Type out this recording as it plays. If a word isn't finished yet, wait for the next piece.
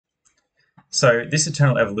So this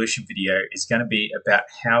Eternal Evolution video is going to be about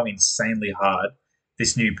how insanely hard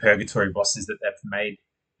this new Purgatory boss is that they've made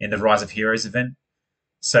in the Rise of Heroes event.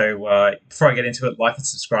 So before I get into it, like and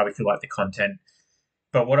subscribe if you like the content.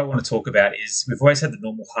 But what I want to talk about is we've always had the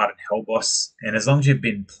normal hard and hell boss, and as long as you've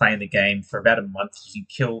been playing the game for about a month, you can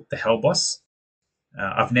kill the hell boss.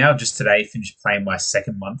 I've now just today finished playing my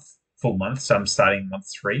second full month, so I'm starting month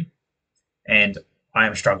 3, and I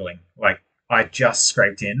am struggling. Like I just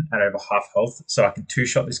scraped in at over half health, so I can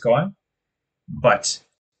two-shot this guy, but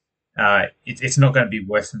it's not going to be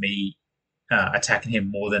worth me attacking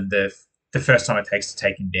him more than the first time it takes to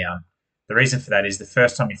take him down. The reason for that is the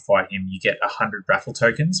first time you fight him, you get 100 raffle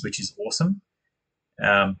tokens, which is awesome.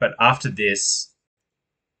 But after this,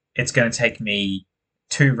 it's going to take me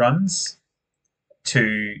 2 runs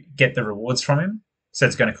to get the rewards from him. So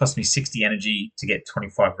it's going to cost me 60 energy to get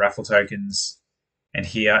 25 raffle tokens. And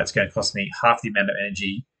here it's going to cost me half the amount of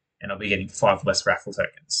energy, and I'll be getting 5 less raffle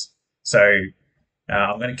tokens. So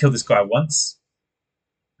I'm going to kill this guy once,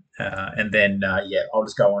 and then I'll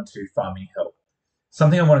just go on to farming help.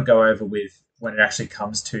 Something I want to go over with when it actually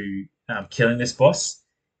comes to killing this boss.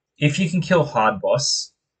 If you can kill hard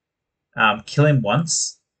boss, kill him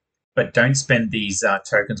once, but don't spend these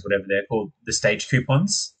tokens, whatever they're called, the stage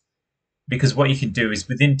coupons, because what you can do is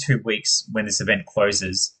within 2 weeks when this event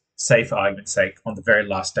closes, say for argument's sake, on the very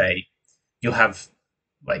last day, you'll have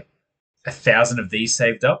like 1,000 of these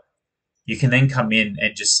saved up. You can then come in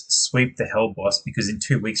and just sweep the hell boss, because in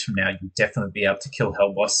 2 weeks from now, you'll definitely be able to kill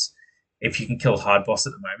hell boss if you can kill hard boss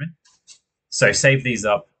at the moment. So save these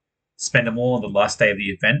up, spend them all on the last day of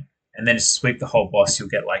the event, and then just sweep the whole boss. You'll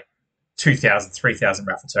get like 2,000, 3,000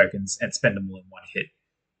 raffle tokens and spend them all in one hit.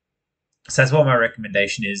 So that's what my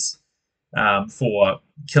recommendation is for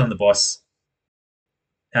killing the boss.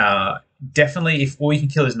 Definitely, if all you can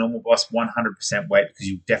kill is normal boss, 100% wait, because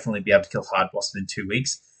you'll definitely be able to kill hard boss within 2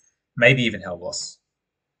 weeks, maybe even hell boss.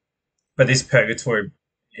 But this purgatory,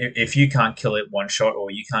 if you can't kill it one shot,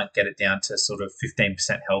 or you can't get it down to sort of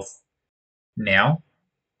 15% health now,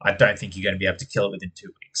 I don't think you're going to be able to kill it within 2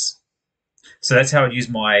 weeks. So that's how I use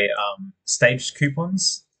my staged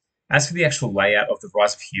coupons. As for the actual layout of the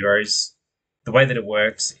Rise of Heroes, the way that it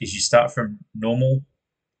works is you start from normal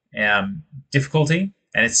difficulty,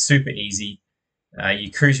 and it's super easy.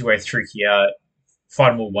 You cruise your way through here,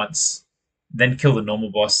 fight them all once, then kill the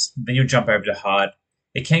normal boss, then you'll jump over to hard.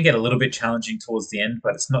 It can get a little bit challenging towards the end,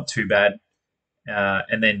 but it's not too bad.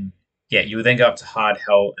 And then, you will then go up to hard,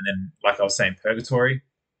 hell, and then, like I was saying, purgatory.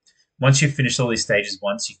 Once you've finished all these stages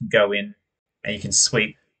once, you can go in and you can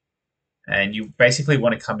sweep. And you basically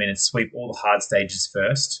want to come in and sweep all the hard stages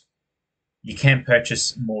first. You can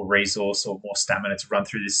purchase more resource or more stamina to run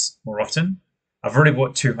through this more often. I've already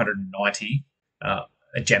bought 290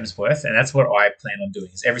 gems worth, and that's what I plan on doing.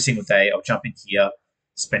 Is every single day I'll jump in here,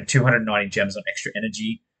 spend 290 gems on extra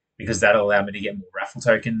energy, because that'll allow me to get more raffle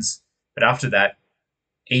tokens. But after that,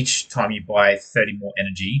 each time you buy 30 more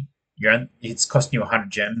energy, it's costing you 100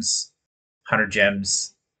 gems. 100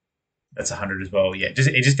 gems, that's 100 as well. Yeah, it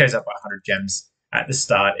just goes up by 100 gems. At the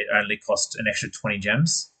start, it only cost an extra 20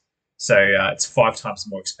 gems. So it's 5 times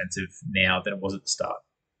more expensive now than it was at the start.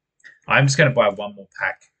 I'm just going to buy one more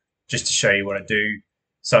pack just to show you what I do.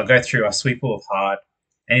 So I'll go through, I sweep all of hard,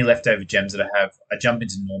 any leftover gems that I have, I jump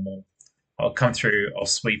into normal. I'll come through, I'll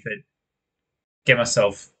sweep it, get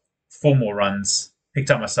myself 4 more runs, picked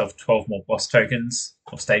up myself 12 more boss tokens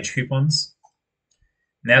or stage coupons.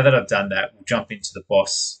 Now that I've done that, we'll jump into the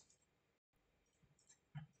boss.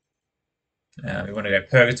 We want to go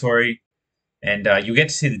purgatory, and you'll get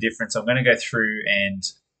to see the difference. I'm going to go through and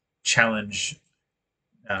challenge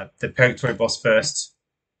the purgatory boss first,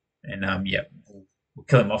 and we'll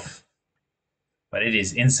kill him off. But it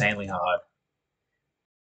is insanely hard.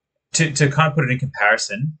 To kind of put it in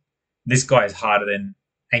comparison, this guy is harder than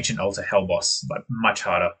Ancient Altar Hell Boss, like much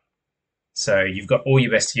harder. So you've got all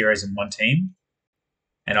your best heroes in one team,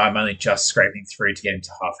 and I'm only just scraping through to get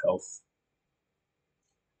into half health.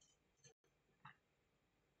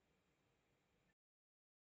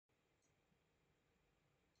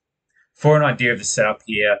 For an idea of the setup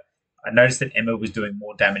here, I noticed that Emma was doing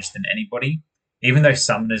more damage than anybody. Even though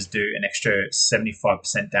summoners do an extra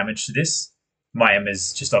 75% damage to this, my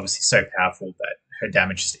Emma's just obviously so powerful that her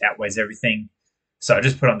damage just outweighs everything. So I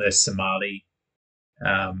just put on the Somali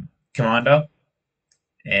commander,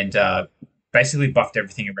 and basically buffed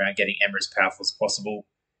everything around getting Emma as powerful as possible.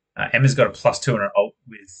 Emma's got a +2 on her ult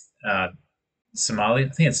with Somali. I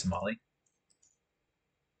think it's Somali.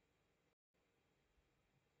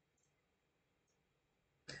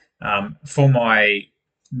 For my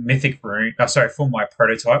mythic rune, for my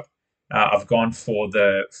prototype, I've gone for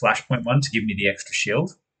the flashpoint one to give me the extra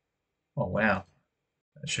shield. Oh wow,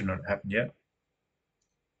 that should not have happened yet.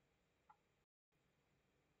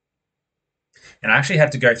 And I actually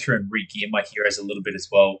had to go through and re-gear my heroes a little bit as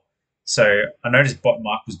well. So I noticed Bot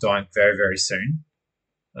Mark was dying very, very soon.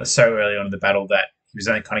 So early on in the battle that he was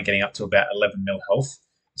only kind of getting up to about 11 mil health.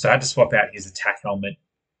 So I had to swap out his attack helmet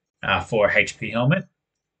for a HP helmet,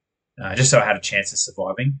 just so I had a chance of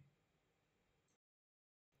surviving.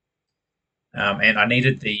 And I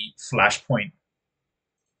needed the Flashpoint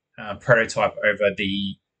prototype over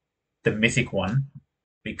the Mythic one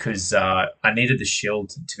because I needed the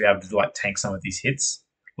shield to be able to like tank some of these hits.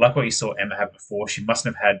 Like what you saw Emma have before, she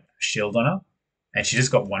mustn't have had a shield on her, and she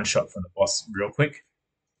just got one shot from the boss real quick.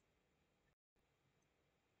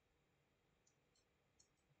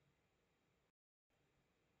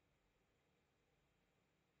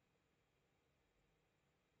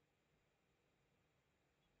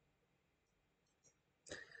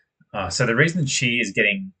 So the reason she is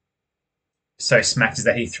getting so smacked is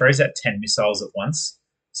that he throws out 10 missiles at once.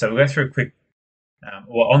 So we'll go through a quick.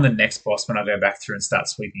 Well, on the next boss, when I go back through and start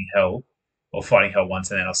sweeping Hell, or fighting Hell once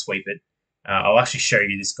and then I'll sweep it, I'll actually show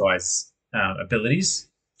you this guy's abilities.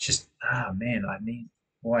 Just, man, I need.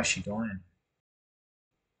 Why is she dying?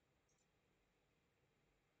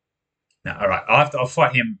 No, all right. I'll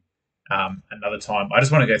fight him another time. I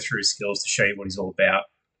just want to go through his skills to show you what he's all about.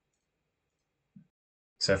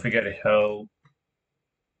 So if we go to Hell,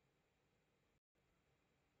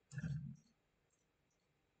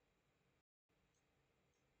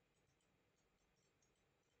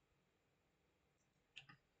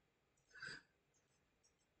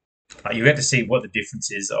 you get to see what the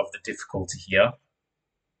difference is of the difficulty here.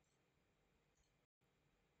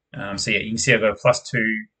 So yeah, you can see I've got a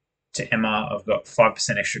 +2 to Emma. I've got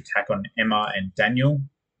 5% extra attack on Emma and Daniel.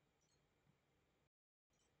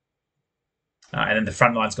 And then the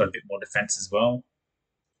front line's got a bit more defense as well.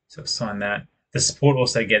 So assign that. The support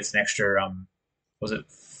also gets an extra, was it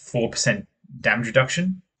 4% damage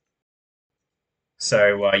reduction?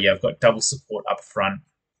 So yeah, I've got double support up front.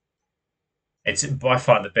 It's by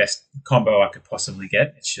far the best combo I could possibly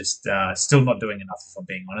get. It's just still not doing enough, if I'm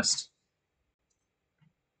being honest.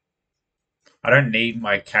 I don't need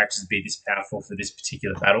my characters to be this powerful for this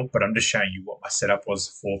particular battle, but I'm just showing you what my setup was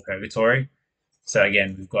for Purgatory. So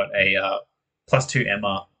again, we've got a +2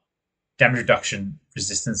 Emma, damage reduction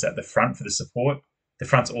resistance at the front for the support. The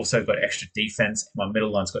front's also got extra defense. My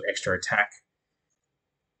middle line's got extra attack.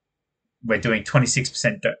 We're doing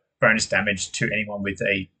 26% bonus damage to anyone with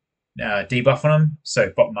a debuff on them,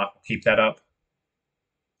 so bottom mark will keep that up.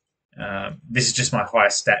 This is just my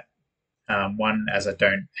highest stat one, as I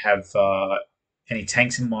don't have any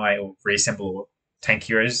tanks in my or reassemble or tank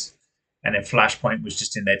heroes. And then Flashpoint was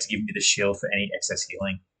just in there to give me the shield for any excess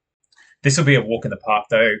healing. This will be a walk in the park,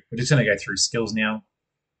 though. We're just going to go through skills now.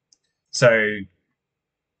 So,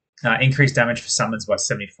 increased damage for summons by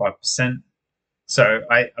 75%. So,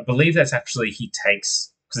 I believe that's actually he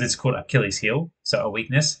takes, because it's called Achilles' heel, so a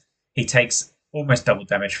weakness. He takes almost double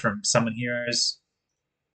damage from summon heroes.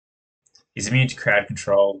 He's immune to crowd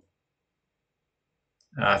control.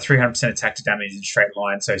 300% attack to damage in straight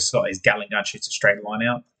line, so Scott, his Gatling gun shoots a straight line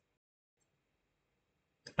out.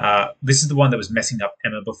 This is the one that was messing up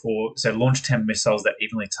Emma before. So launch 10 missiles that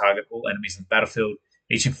evenly target all enemies in the battlefield,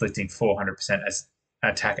 each inflicting 400% as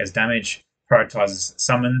attack as damage. Prioritizes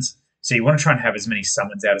summons. So you want to try and have as many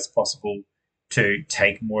summons out as possible to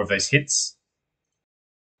take more of those hits.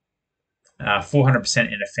 400%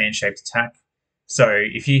 in a fan-shaped attack. So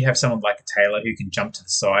if you have someone like a Taylor who can jump to the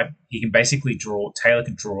side, he can basically Taylor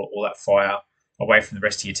can draw all that fire away from the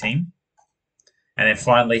rest of your team. And then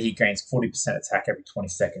finally, he gains 40% attack every 20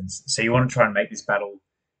 seconds. So you want to try and make this battle,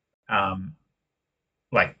 run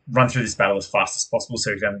through this battle as fast as possible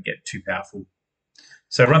so he doesn't get too powerful.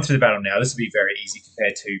 So run through the battle now. This will be very easy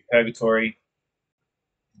compared to Purgatory.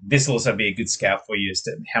 This will also be a good scout for you as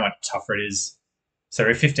to how much tougher it is. So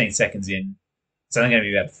we're 15 seconds in. It's only going to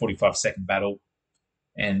be about a 45-second battle.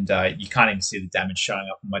 And you can't even see the damage showing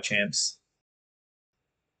up on my champs.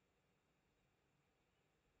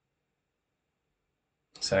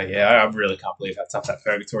 So yeah, I really can't believe how tough that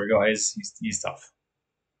Purgatory guy is. He's tough.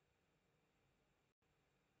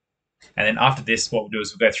 And then after this, what we'll do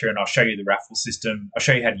is we'll go through and I'll show you the raffle system. I'll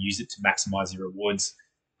show you how to use it to maximize your rewards.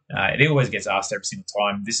 It always gets asked every single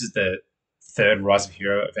time. This is the third Rise of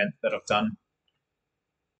Hero event that I've done.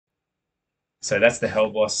 So that's the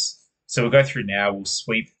Hell Boss. So we'll go through now. We'll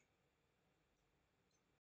sweep.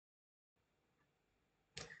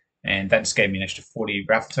 And that just gave me an extra 40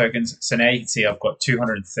 raffle tokens. So now you can see I've got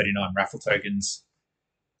 239 raffle tokens.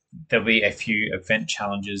 there'll be a few event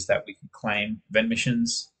challenges that we can claim, event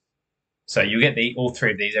missions. So you'll get all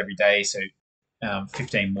three of these every day. So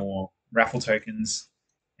 15 more raffle tokens,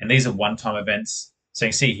 and these are one-time events. So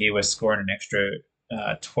you can see here we're scoring an extra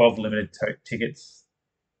 12 limited tickets,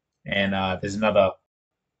 and there's another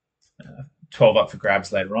 12 up for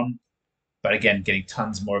grabs later on. But again, getting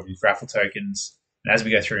tons more of these raffle tokens. And as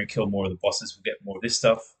we go through and kill more of the bosses, we'll get more of this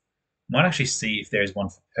stuff. Might actually see if there is one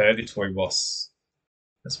for Purgatory boss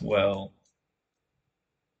as well.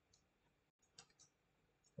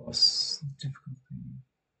 Boss difficulty.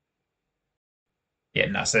 Yeah,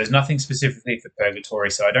 no, so there's nothing specifically for Purgatory,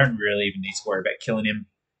 so I don't really even need to worry about killing him.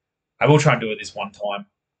 I will try and do it this one time,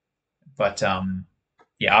 but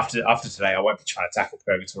yeah, after today, I won't be trying to tackle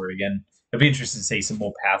Purgatory again. It'll be interesting to see some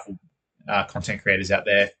more powerful content creators out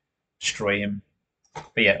there destroy him.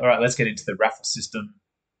 But yeah, all right, let's get into the raffle system.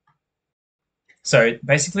 So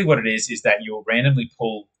basically, what it is that you'll randomly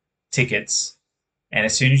pull tickets, and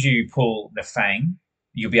as soon as you pull the Fang,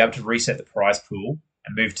 you'll be able to reset the prize pool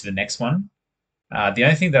and move to the next one. The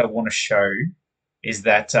only thing that I want to show is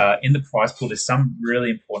that in the prize pool, there's some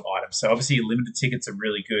really important items. So obviously, your limited tickets are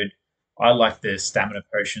really good. I like the stamina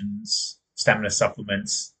potions, stamina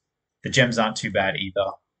supplements. The gems aren't too bad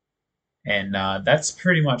either. And that's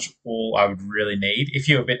pretty much all I would really need. If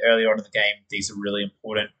you're a bit earlier on in the game, these are really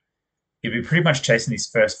important. You'll be pretty much chasing these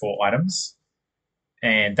first 4 items,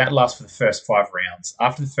 and that lasts for the first 5 rounds.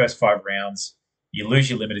 After the first 5 rounds, you lose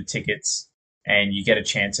your limited tickets, and you get a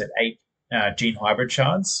chance at 8 gene hybrid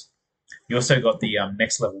shards. You also got the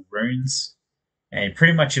next level runes, and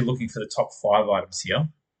pretty much you're looking for the top 5 items here.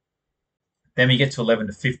 Then we get to 11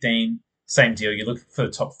 to 15, same deal. You're looking for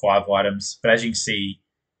the top 5 items, but as you can see,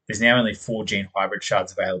 there's now only 4 gene hybrid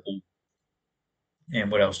shards available.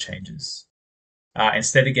 And what else changes?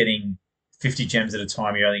 Instead of getting 50 gems at a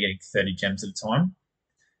time, you're only getting 30 gems at a time.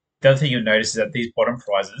 The other thing you'll notice is that these bottom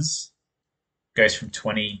prizes goes from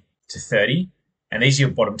 20 to 30, and these are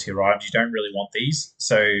your bottom tier items. You don't really want these,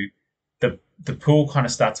 so the pool kind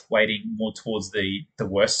of starts weighting more towards the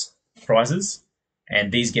worst prizes,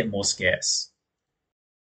 and these get more scarce.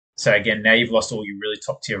 So again, now you've lost all your really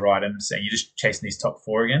top tier items, and you're just chasing these top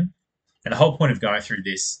 4 again. And the whole point of going through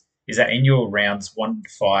this is that in your rounds 1 to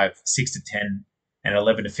 5, 6 to 10, and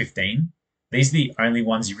 11 to 15, these are the only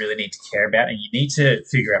ones you really need to care about, and you need to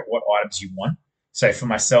figure out what items you want. So for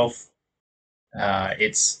myself,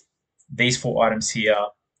 it's these 4 items here,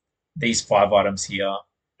 these 5 items here,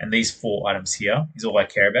 and these 4 items here is all I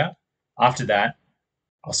care about. After that,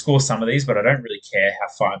 I'll score some of these, but I don't really care how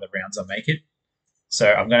far in the rounds I make it.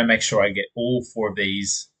 So I'm going to make sure I get all 4 of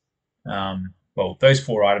these, well, those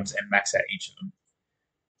 4 items, and max out each of them.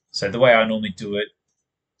 So the way I normally do it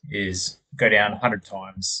is go down 100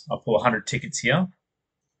 times. I'll pull 100 tickets here.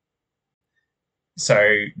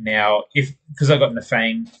 So now, because I got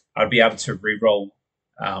Nefang, I'd be able to re-roll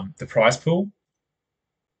the prize pool.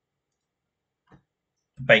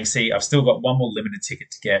 But you can see I've still got 1 more limited ticket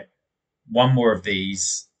to get, 1 more of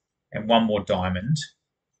these, and 1 more diamond.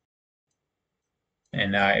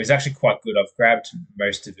 And it was actually quite good. I've grabbed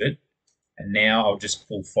most of it, and now I'll just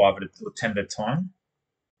pull 5 or 10 at a time.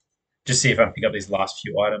 Just see if I can pick up these last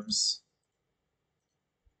few items.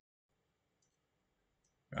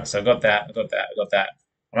 Right, so I got that, I got that, I got that.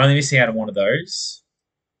 I'm only missing out on 1 of those.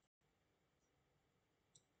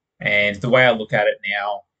 And the way I look at it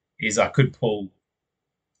now is I could pull,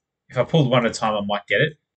 if I pulled 1 at a time, I might get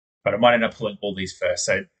it, but I might end up pulling all these first.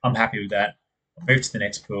 So I'm happy with that. I'll move to the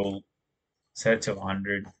next pool, set it to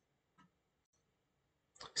 100.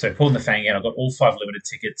 So pulling the Fang out, I've got all 5 limited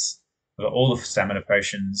tickets. I've got all the stamina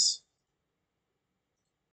potions.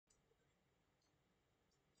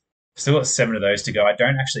 Still got 7 of those to go. I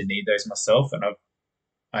don't actually need those myself, and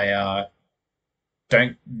I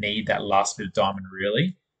don't need that last bit of diamond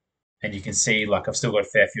really. And you can see, like, I've still got a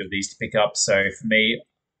fair few of these to pick up. So for me,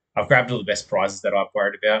 I've grabbed all the best prizes that I've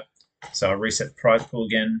worried about. So I'll reset the prize pool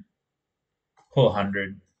again, pull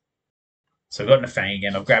 100. So I've got Nefang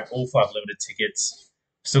again. I've grabbed all 5 limited tickets.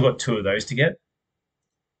 Still got 2 of those to get.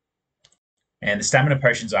 And the stamina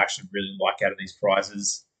potions I actually really like out of these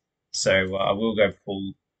prizes. So I will go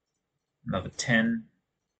pull another 10.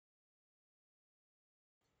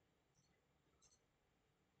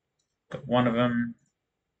 Got 1 of them.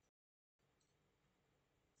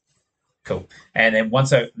 Cool. And then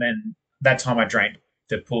then that time I drained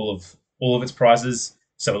the pool of all of its prizes,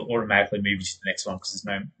 so it'll automatically move you to the next one because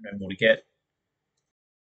there's no more to get.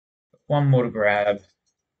 1 more to grab.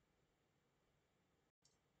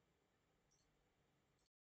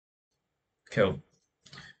 Cool.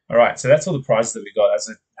 All right, so that's all the prizes that we got. That's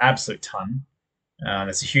an absolute ton.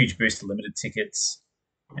 That's a huge boost to limited tickets.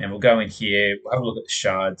 And we'll go in here, we'll have a look at the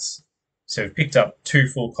shards. So we've picked up two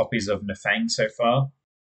full copies of Nafang so far.